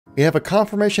We have a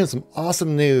confirmation of some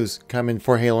awesome news coming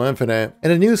for Halo Infinite,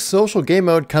 and a new social game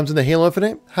mode comes into Halo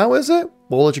Infinite. How is it?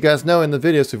 We'll let you guys know in the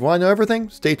video, so if you want to know everything,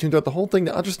 stay tuned throughout the whole thing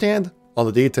to understand all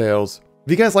the details. If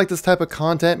you guys like this type of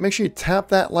content, make sure you tap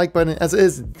that like button, as it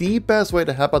is the best way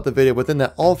to help out the video within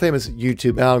that all-famous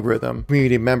YouTube algorithm.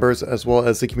 Community members, as well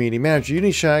as the community manager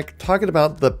Unishack, talking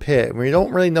about the pit. We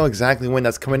don't really know exactly when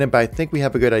that's coming in, but I think we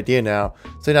have a good idea now.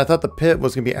 So I thought the pit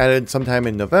was going to be added sometime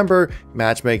in November.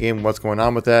 Matchmaking, what's going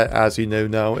on with that? As you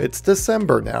know, it's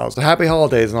December now. So happy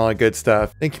holidays and all that good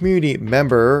stuff. And community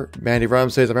member Mandy Rum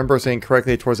says, I remember saying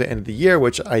correctly towards the end of the year,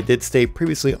 which I did state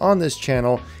previously on this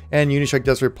channel. And Unishack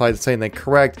does reply to saying that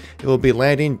correct, it will be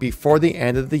landing before the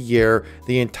end of the year.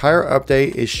 The entire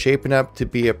update is shaping up to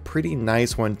be a pretty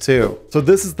nice one too. So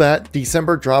this is that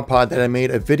December drop pod that I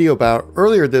made a video about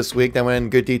earlier this week that went in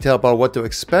good detail about what to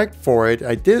expect for it.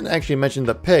 I didn't actually mention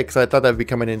the pit because I thought that would be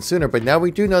coming in sooner, but now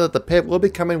we do know that the pit will be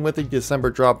coming with the December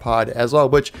drop pod as well,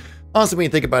 which honestly, when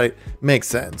you think about it, makes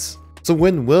sense. So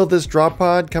when will this drop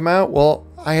pod come out? Well,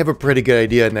 I have a pretty good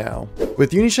idea now.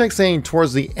 With Unishack saying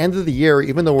towards the end of the year,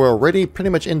 even though we're already pretty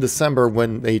much in December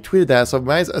when they tweeted that, so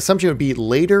my assumption would be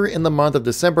later in the month of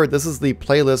December. This is the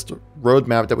playlist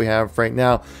roadmap that we have right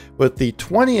now, with the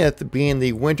 20th being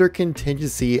the winter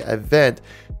contingency event.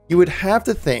 You would have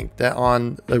to think that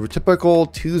on the typical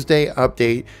Tuesday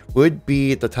update would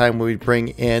be the time when we bring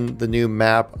in the new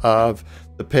map of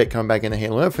the pit coming back into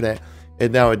Halo Infinite.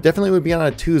 And now it definitely would be on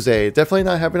a Tuesday. It's definitely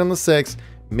not happening on the 6th.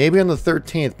 Maybe on the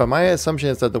 13th, but my assumption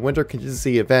is that the winter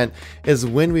contingency event is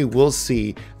when we will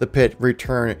see the pit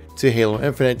return to Halo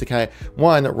Infinite to kind of,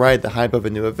 one, ride the hype of a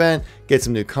new event, get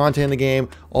some new content in the game,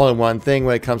 all in one thing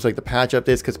when it comes to like the patch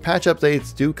updates, because patch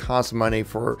updates do cost money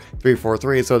for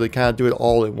 343, so they kind of do it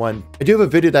all in one. I do have a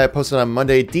video that I posted on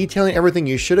Monday detailing everything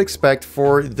you should expect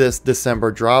for this December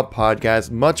drop pod,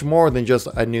 guys, much more than just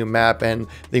a new map and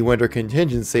the winter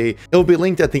contingency. It will be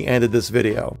linked at the end of this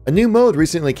video. A new mode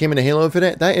recently came into Halo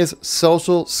Infinite. That is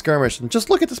social skirmish. And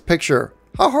just look at this picture.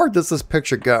 How hard does this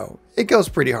picture go? It goes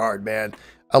pretty hard, man.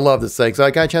 I love this thing. So I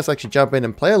got a chance to actually jump in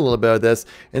and play a little bit of this.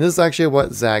 And this is actually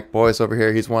what Zach Boyce over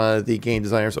here, he's one of the game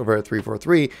designers over at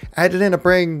 343, added in a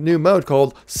brand new mode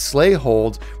called Slay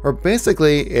Holds, where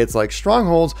basically it's like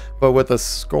strongholds, but with the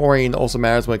scoring also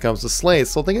matters when it comes to slays.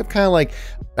 So think of kind of like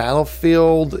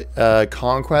Battlefield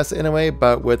Conquest in a way,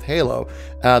 but with Halo.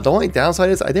 The only downside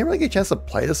is I didn't really get a chance to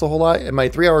play this a whole lot. In my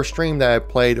 3-hour stream that I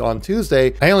played on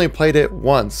Tuesday, I only played it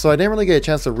once, so I didn't really get a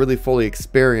chance to really fully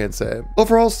experience it.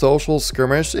 Overall, social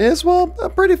skirmish is, well, a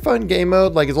pretty fun game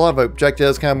mode. Like, it's a lot of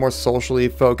objectives, kind of more socially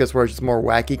focused, where it's just more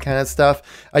wacky kind of stuff.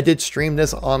 I did stream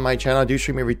this on my channel. I do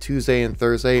stream every Tuesday and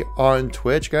Thursday on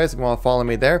Twitch, guys. If you want to follow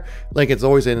me there, link is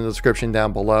always in the description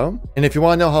down below. And if you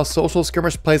want to know how social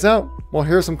skirmish plays out, well,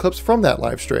 here are some clips from that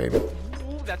live stream.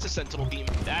 Ooh, that's a sentinel beam.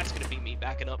 That's gonna be me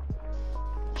backing up.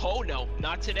 Oh no,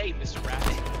 not today, Mr.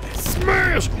 Rabbit.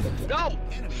 Smash! No!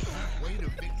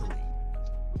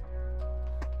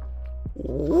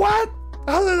 What?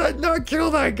 How did I not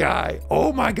kill that guy?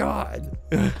 Oh my god.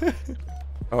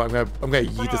 Oh, I'm gonna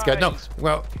yeet this guy. No,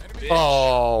 well,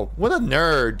 oh, what a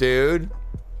nerd, dude.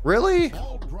 Really?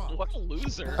 What a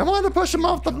loser. I wanted to push him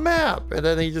off the map, and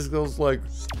then he just goes like,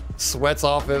 sweats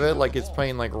off of it like it's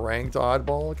playing like ranked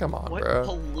oddball. Come on, what bro. What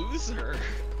a loser.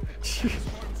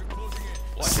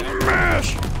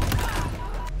 Smash!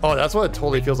 Oh, that's what it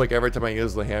totally feels like every time I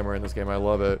use the hammer in this game. I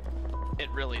love it. It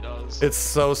really does. It's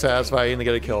so satisfying to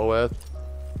get a kill with.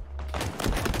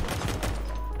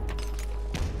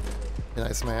 Can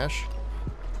I smash?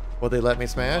 Will they let me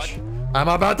smash? What? I'm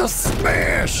about to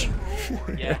smash!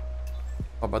 Yeah.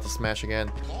 I'm about to smash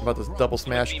again. I'm about to double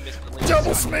smash.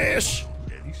 Double smash!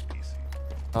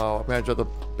 Oh, I'm gonna try to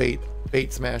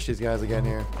bait smash these guys again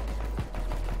here.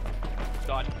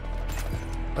 God.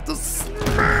 About to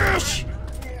smash!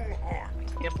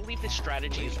 I can't believe this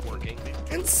strategy is working.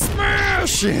 And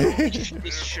smash!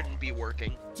 This shouldn't be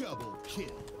working. Double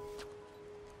kill.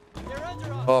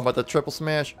 Oh, I'm about to triple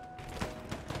smash.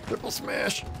 Triple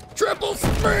smash! Triple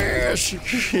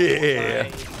smash!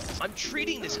 Yeah! I'm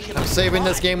treating this kill. I'm saving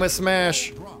this game with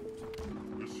smash.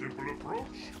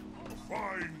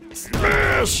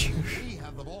 Smash!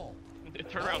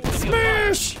 Turn around.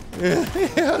 Smash!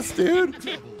 Yes,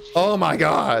 dude. Oh my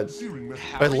god.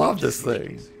 I love this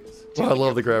thing. Well, I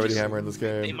love the gravity hammer in this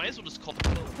They game. might as well just call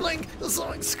Blink, the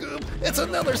sonic scoop. It's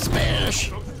another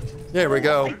smash. There we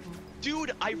go.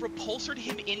 Dude, I repulsored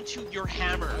him into your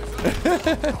hammer.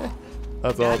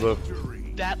 That's awesome.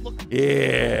 That looked...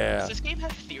 Yeah. Does this game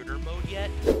have theater mode yet?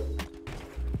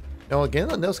 Now again,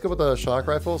 the no scope with the shock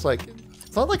rifle is like,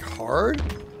 it's not like hard,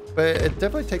 but it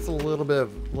definitely takes a little bit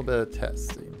of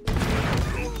testing.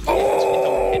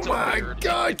 Oh! It's a my weird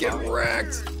god, get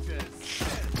wrecked!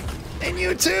 And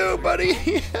you too, buddy!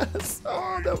 Yes!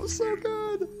 Oh, that was so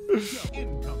good!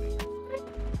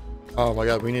 Oh my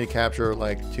god, we need to capture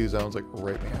like 2 zones like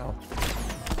right now.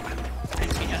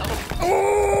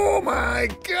 Oh my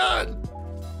god!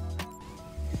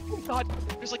 Oh god,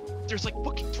 there's like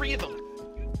fucking 3 of them.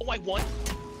 Oh, I won.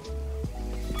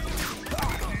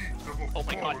 Oh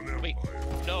my god, wait,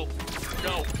 no,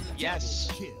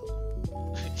 yes.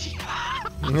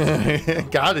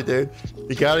 Got it, dude.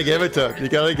 You gotta give it to him. You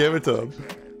gotta give it to him.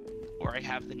 Where I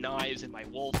have the knives and my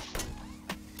wolf.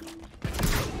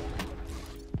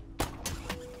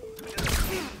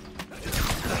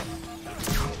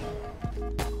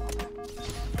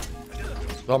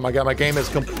 Oh my god, my game is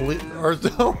complete. Or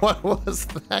what was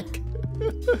that?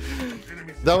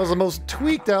 That was the most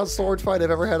tweaked out sword fight I've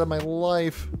ever had in my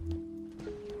life.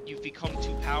 You've become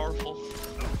too powerful.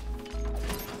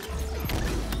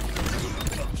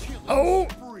 Oh!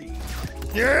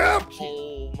 Yeah!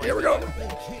 Oh my Here we go!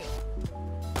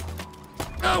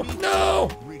 No! No!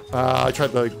 I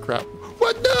tried to grab.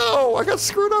 What? No! I got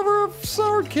screwed over a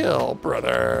sword kill,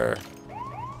 brother.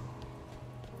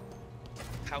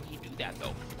 How he do that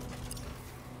though?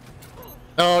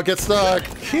 Oh, get stuck!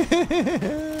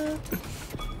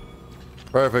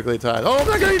 Perfectly timed. Oh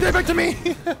my god, he did it back to me!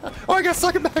 Oh, I got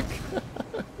stuck in back!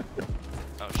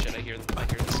 Oh shit, I hear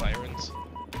the sirens.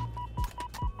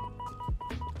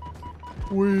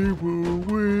 Wee woo,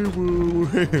 wee woo,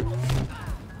 wee.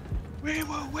 Wee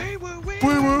woo, wee woo, wee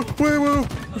Wee woo, wee woo.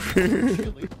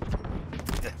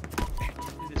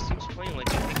 This seems playing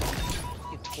like a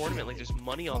tournament, like there's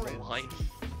money on the line.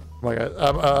 Oh my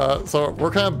god. So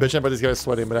we're kind of bitching about these guys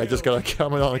sweating, but I just gotta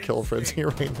comment on a kill frenzy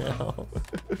right now.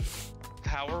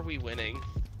 How are we winning?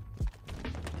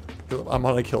 I'm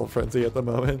on a kill frenzy at the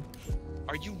moment.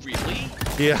 Are you really?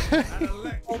 Yeah.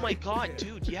 Oh my god,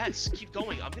 dude, yes. Keep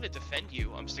going. I'm gonna defend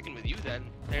you. I'm sticking with you then.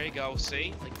 There you go.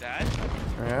 See? Like that.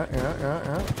 Yeah.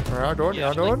 Yeah, dude.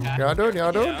 Yeah, Yeah, dude. like that. Yeah, dude.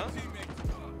 Yeah, dude.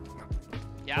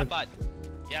 Yeah, bud.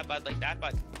 Yeah, bud. Like that,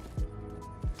 bud.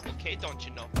 Okay, don't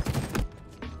you know?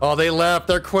 Oh, they left.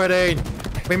 They're quitting.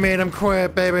 We made them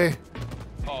quit, baby.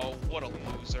 Oh, what a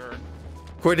loser.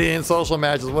 Quitting in social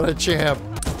matches. What a champ.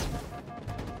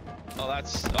 Oh,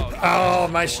 that's... Oh,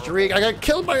 my streak. I got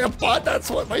killed by a bot. That's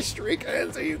what my streak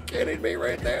is. Are you kidding me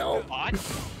right now? Bot?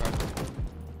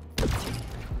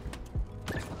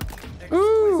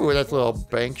 Ooh, that's a little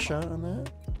bank shot on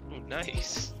that. Oh,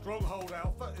 nice. Stronghold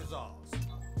Alpha is ours.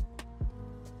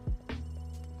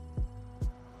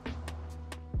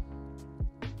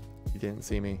 He didn't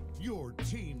see me. Your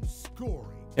team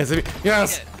scoring.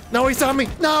 Yes! No, he saw me!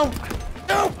 No!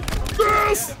 No!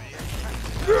 Yes!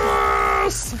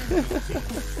 Yes!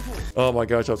 Oh my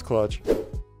gosh, that was clutch.